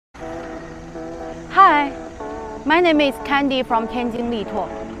Hi, my name is Candy from Tianjin Lituo.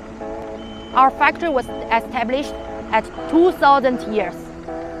 Our factory was established at 2000 years.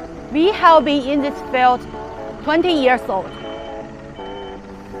 We have been in this field 20 years old.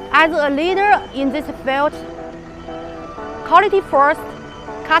 As a leader in this field, quality first,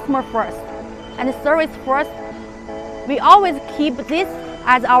 customer first, and service first, we always keep this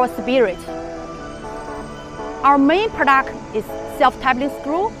as our spirit. Our main product is self-tapping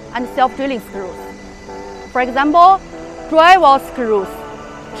screw and self-drilling screws. For example, drywall screws,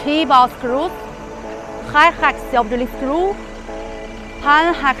 chipboard screws, high-hack self-drilling screw,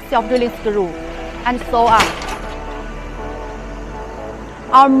 pan-hack self-drilling screw, and so on.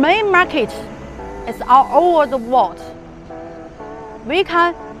 Our main market is all over the world. We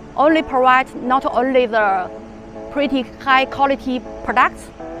can only provide not only the pretty high-quality products,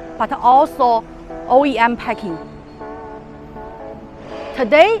 but also OEM packing.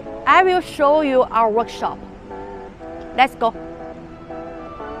 Today, I will show you our workshop. Let's go.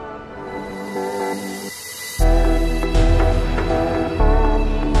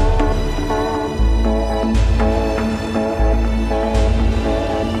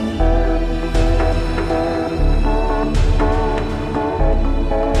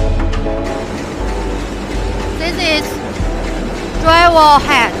 This is drywall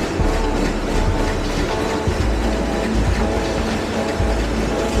head.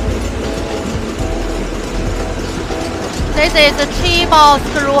 This is the chipboard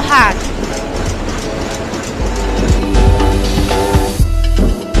screw head.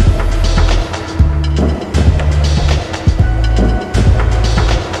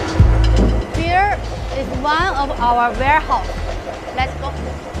 Here is one of our warehouse. Let's go.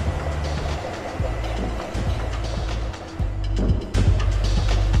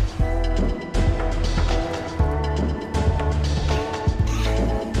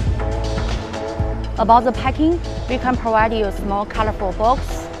 About the packing, we can provide you a small colorful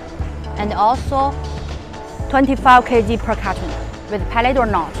box and also 25 kg per carton with pallet or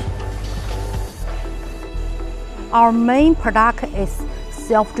not. Our main product is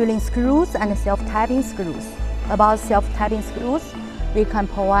self-drilling screws and self-tapping screws. About self-tapping screws, we can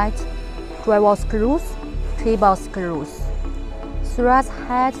provide drywall screws, chipboard screws, thrust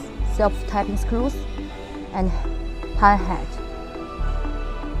head self-tapping screws, and pan head.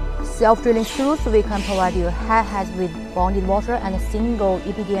 Self-drilling screws, we can provide you high heads with bonded washer and a single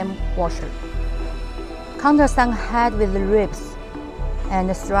EPDM washer. Countersunk head with ribs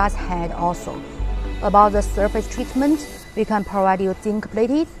and thrust head also. About the surface treatment, we can provide you zinc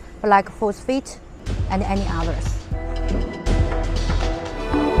plated, black phosphate, and any others.